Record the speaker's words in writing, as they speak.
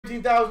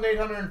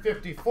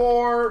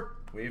17,854.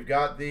 We've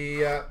got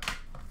the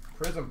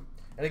Prizm.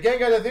 And again,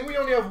 guys, I think we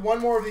only have one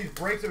more of these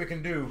breaks that we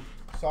can do.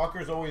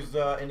 Soccer's always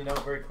in and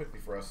out very quickly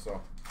for us, so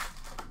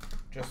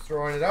just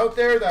throwing it out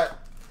there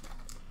that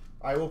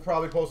I will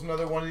probably post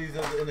another one of these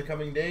in the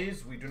coming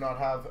days. We do not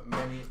have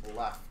many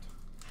left.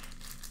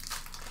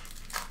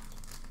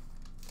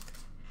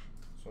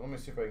 So let me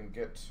see if I can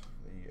get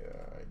the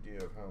idea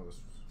of how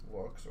this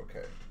looks.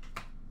 Okay.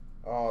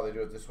 Oh, they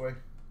do it this way?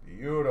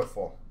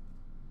 Beautiful.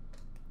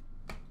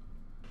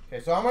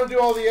 Okay, so I'm going to do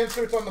all the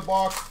inserts on the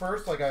box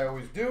first, like I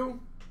always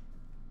do.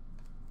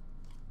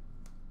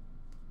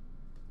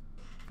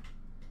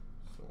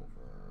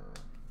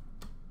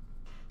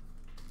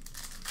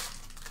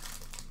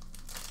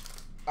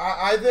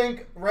 I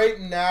think right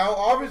now,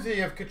 obviously,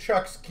 if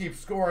Kachuk keeps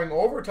scoring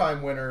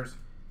overtime winners,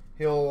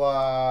 he'll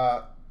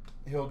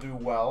do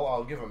well.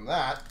 I'll give him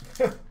that.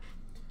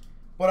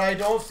 But I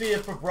don't see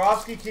if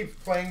Bobrovsky keeps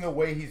playing the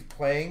way he's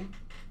playing.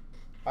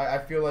 I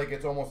feel like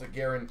it's almost a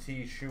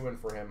guarantee shoo-in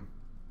for him.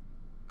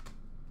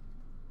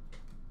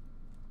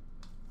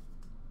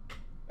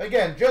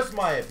 Again, just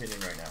my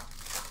opinion right now.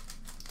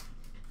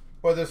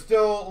 But there's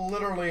still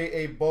literally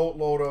a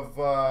boatload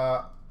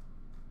of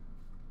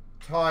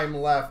time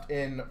left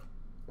in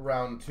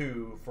round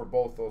 2 for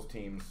both those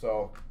teams,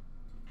 so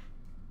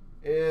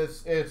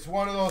it's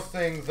one of those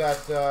things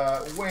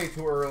that way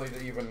too early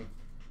to even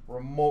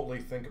remotely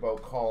think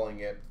about calling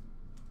it.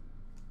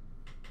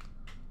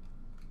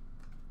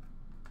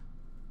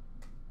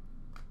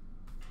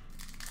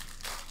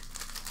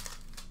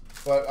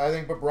 But I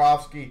think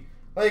Bobrovsky,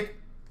 like,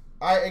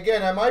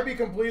 I might be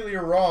completely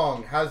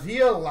wrong. Has he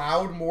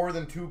allowed more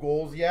than 2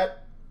 goals yet?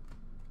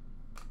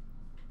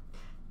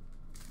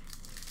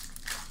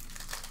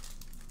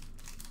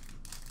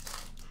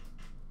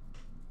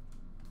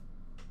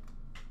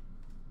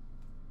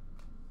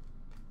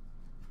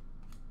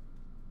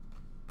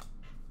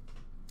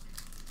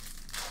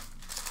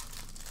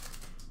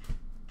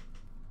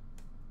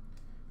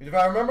 If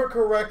I remember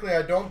correctly,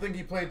 I don't think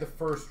he played the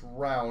first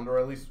round, or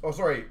at least, oh,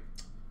 sorry,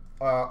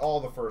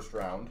 all the first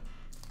round.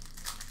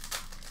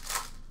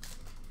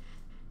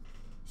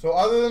 So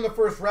other than the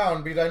first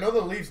round, because I know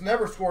the Leafs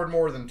never scored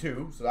more than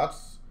 2, so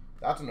that's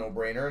a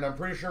no-brainer. And I'm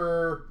pretty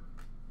sure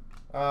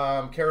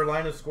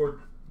Carolina scored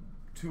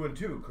 2 and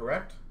 2,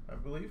 correct? I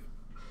believe.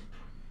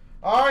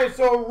 All right,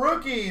 so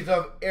rookies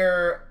of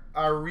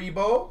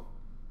Aribo,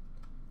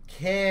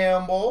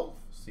 Campbell,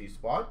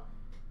 C-spot.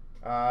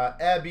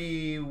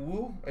 Abby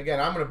Wu. Again,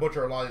 I'm going to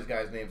butcher a lot of these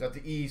guys' names. That's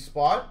the E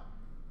spot.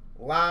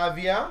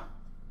 Lavia.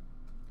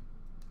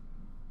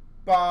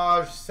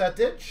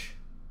 Bajcetic.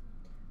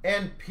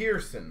 And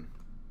Pearson.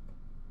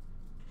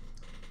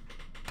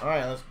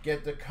 Alright, let's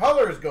get the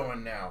colors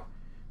going now.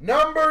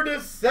 Number to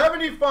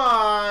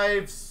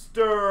 75,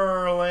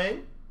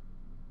 Sterling.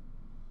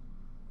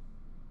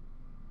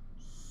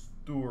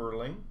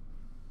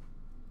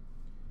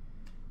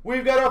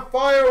 We've got a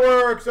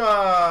fireworks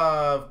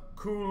of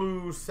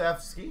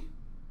Kulusevski.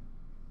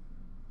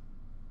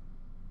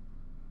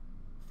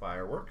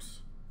 Fireworks.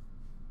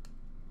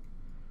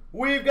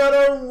 We've got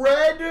a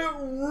red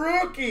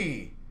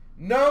rookie.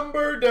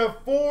 Number to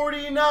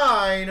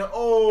 49,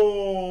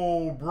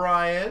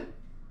 O'Brien.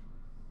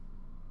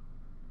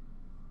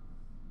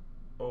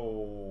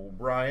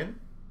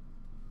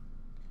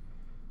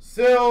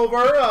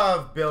 Silver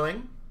of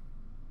Billing.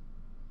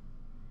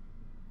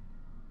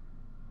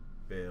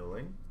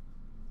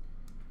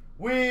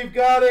 We've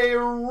got a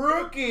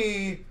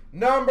rookie,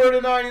 number to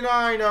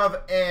 99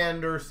 of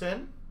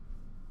Anderson.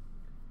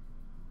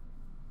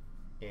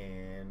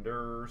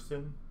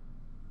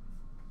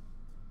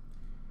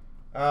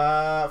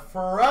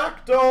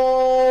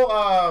 Fractal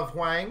of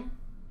Huang.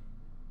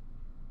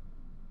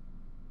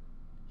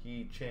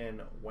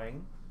 He-Chen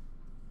Wang.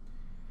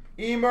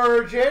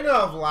 Emergent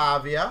of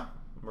Lavia.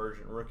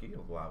 Emergent rookie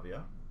of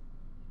Lavia.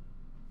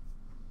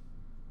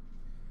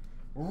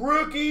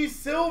 Rookie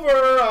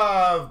silver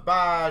of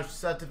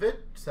Bajcetic.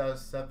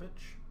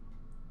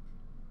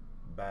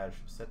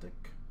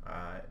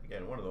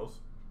 Again, one of those.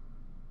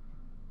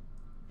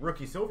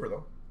 Rookie silver,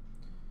 though.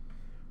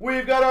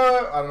 We've got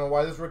a, I don't know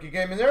why this rookie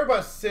came in there,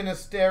 but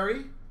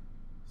Sinistera,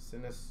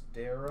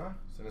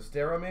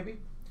 maybe.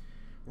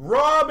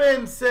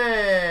 Robinson.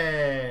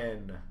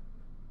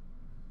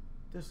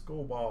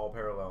 Disco ball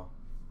parallel.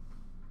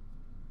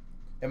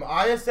 Am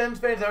I a Sens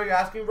fan? Is that what you're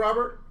asking,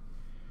 Robert?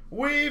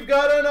 We've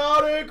got an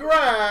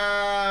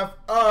autograph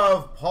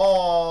of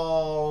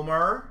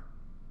Palmer.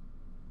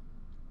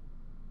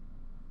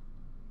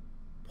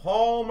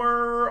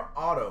 Palmer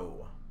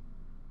auto.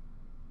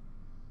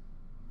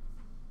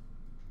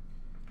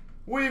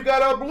 We've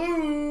got a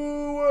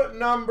blue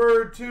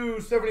number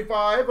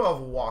 275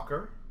 of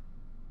Walker.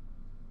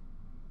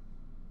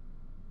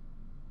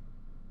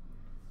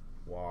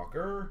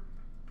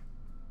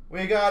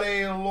 We got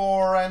a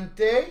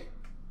Lorente,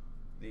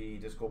 the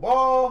disco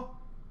ball.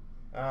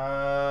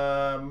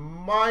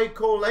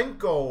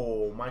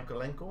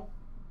 Michaelenko.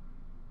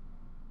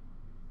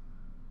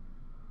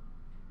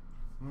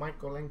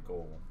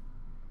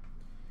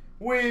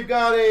 We've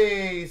got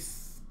a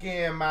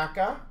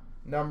Scamacca,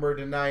 number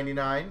to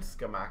 99,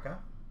 Scamacca.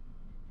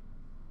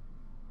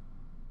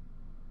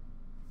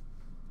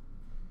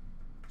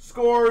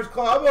 Scores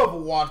Club of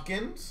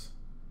Watkins.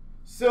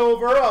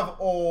 Silver of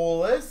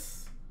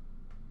Olis.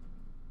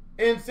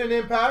 Instant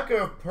Impact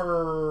of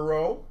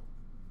Perot.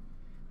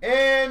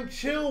 And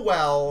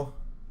Chilwell.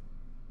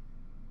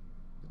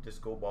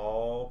 Disco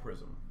Ball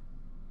Prizm.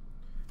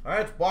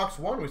 Alright, it's box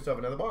 1. We still have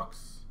another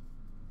box.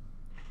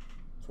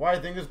 That's why I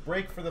think this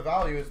break for the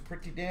value is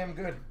pretty damn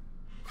good.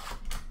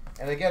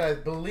 And again, I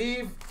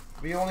believe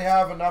we only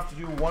have enough to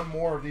do one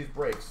more of these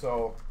breaks.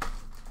 So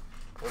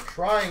we're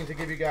trying to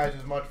give you guys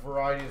as much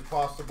variety as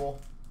possible.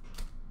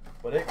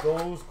 But it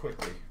goes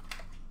quickly.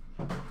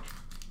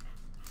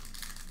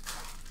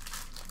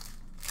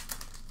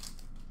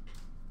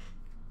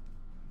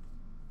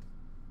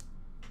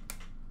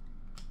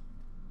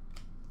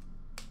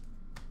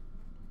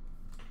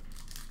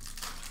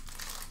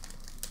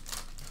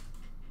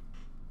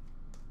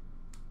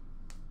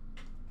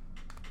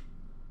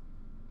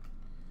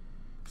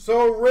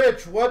 So,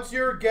 Rich, what's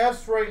your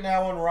guess right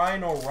now on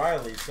Ryan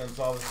O'Reilly? Since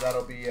obviously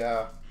that'll be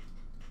a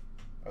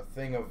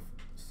thing of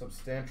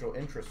substantial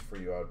interest for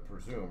you, I would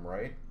presume,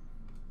 right?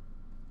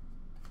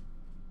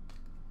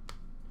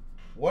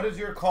 What is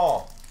your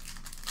call?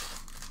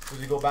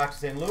 Does he go back to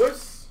St.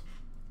 Louis?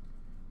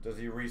 Does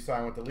he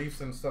re-sign with the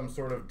Leafs in some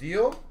sort of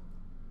deal?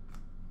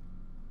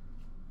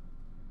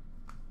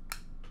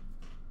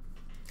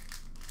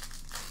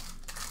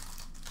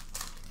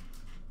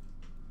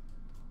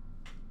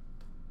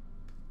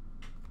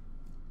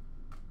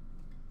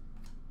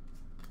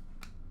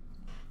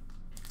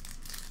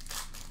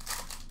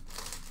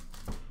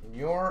 In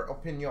your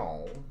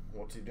opinion,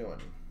 what's he doing?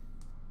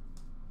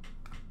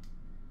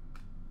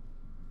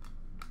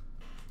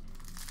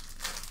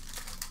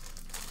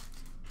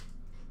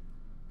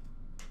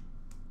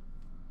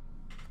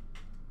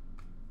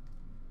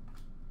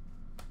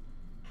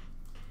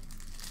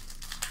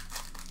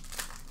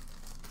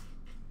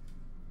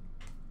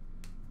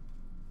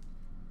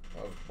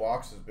 This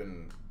box has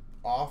been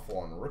awful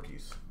on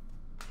rookies.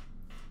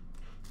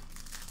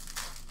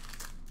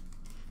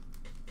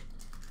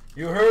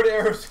 You heard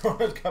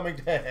Arizona's coming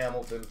to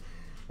Hamilton.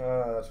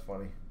 That's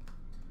funny.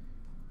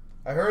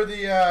 I heard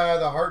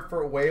the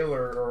Hartford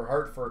Whaler or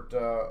Hartford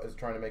is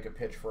trying to make a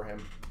pitch for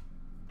him,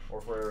 or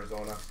for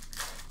Arizona.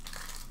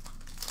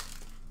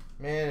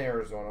 Man,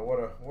 Arizona,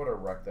 what a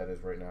wreck that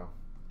is right now.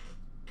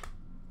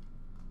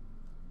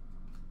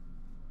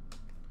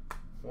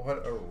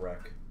 What a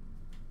wreck.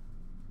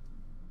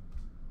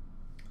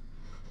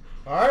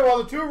 All right,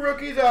 well, the two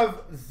rookies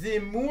of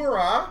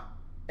Zamora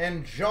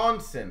and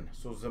Johnson.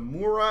 So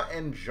Zamora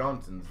and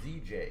Johnson,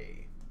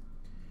 ZJ.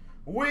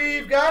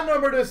 We've got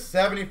number to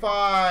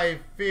 75,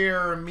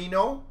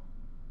 Firmino.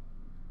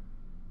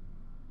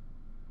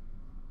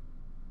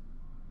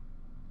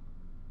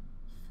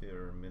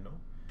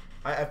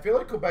 I feel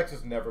like Quebec's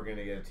is never going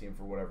to get a team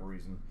for whatever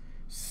reason.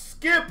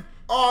 Skip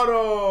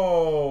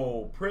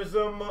Auto.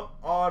 Prizm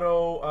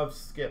Auto of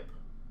Skip.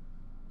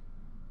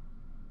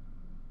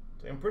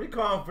 I'm pretty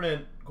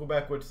confident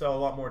Quebec would sell a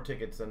lot more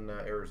tickets than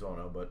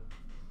Arizona, but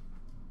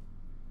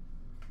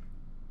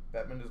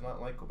Bettman does not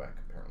like Quebec,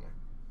 apparently.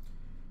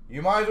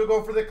 You might as well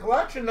go for the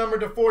collection number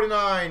to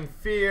 49,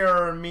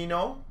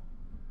 Firmino.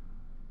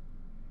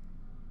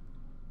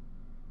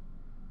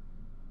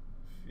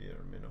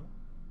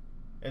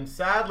 And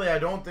sadly, I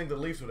don't think the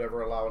Leafs would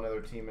ever allow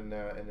another team in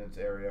its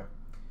area.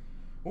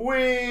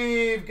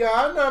 We've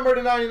got number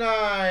to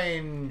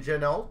 99,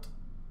 Janelt.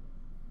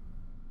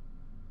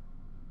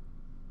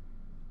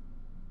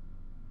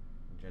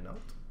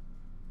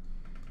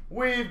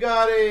 We've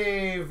got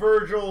a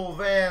Virgil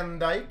van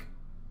Dijk.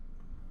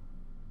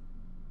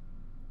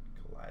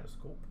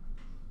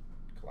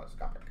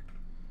 Kaleidoscopic.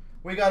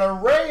 We got a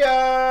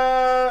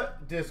Rhea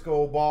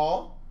Disco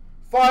Ball.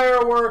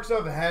 Fireworks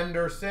of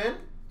Henderson.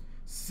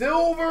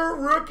 Silver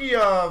Rookie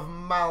of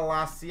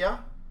Malacia.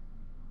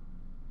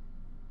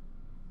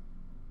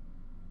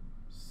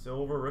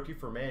 Silver Rookie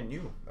for Man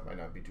U. That might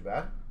not be too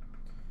bad.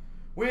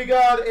 We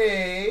got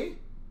a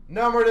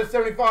number to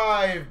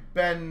 75,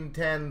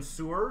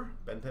 Bentancur.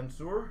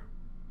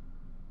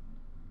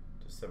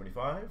 To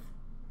 75.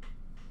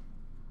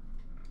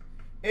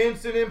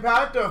 Instant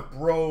Impact of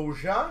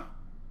Broja.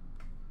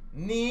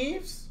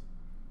 Neves.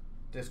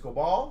 Disco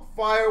Ball.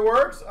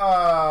 Fireworks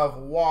of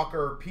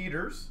Walker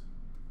Peters.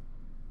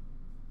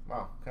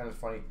 Wow, kind of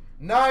funny.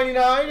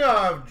 99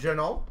 of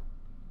Janot.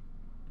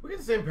 We get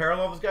the same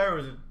parallel of this guy, or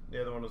is it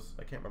the other one?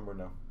 I can't remember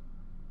now.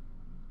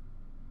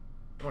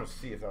 I want to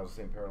see if that was the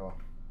same parallel.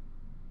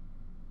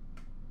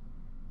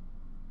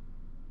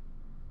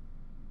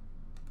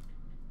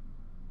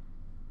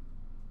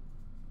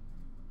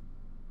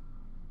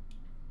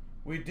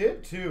 We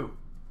did too.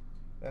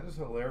 That is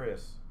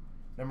hilarious.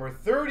 Number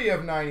 30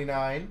 of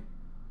 99.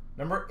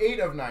 Number 8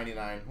 of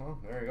 99. Well,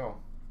 there you go.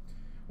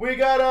 We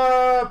got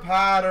a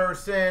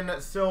Patterson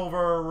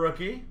Silver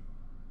Rookie.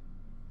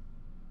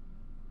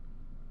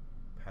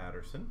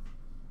 Patterson.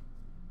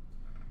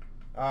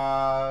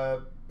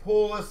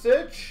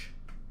 Pulisic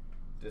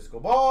Disco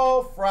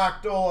Ball.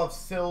 Fractal of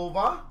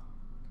Silva.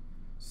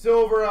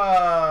 Silver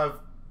of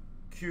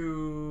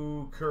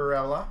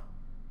Cucurella.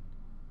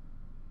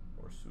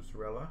 Or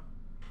Susurella.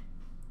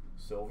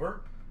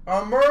 Silver.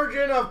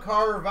 Emergent of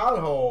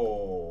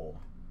Carvalho.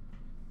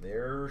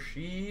 There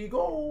she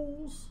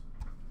goes.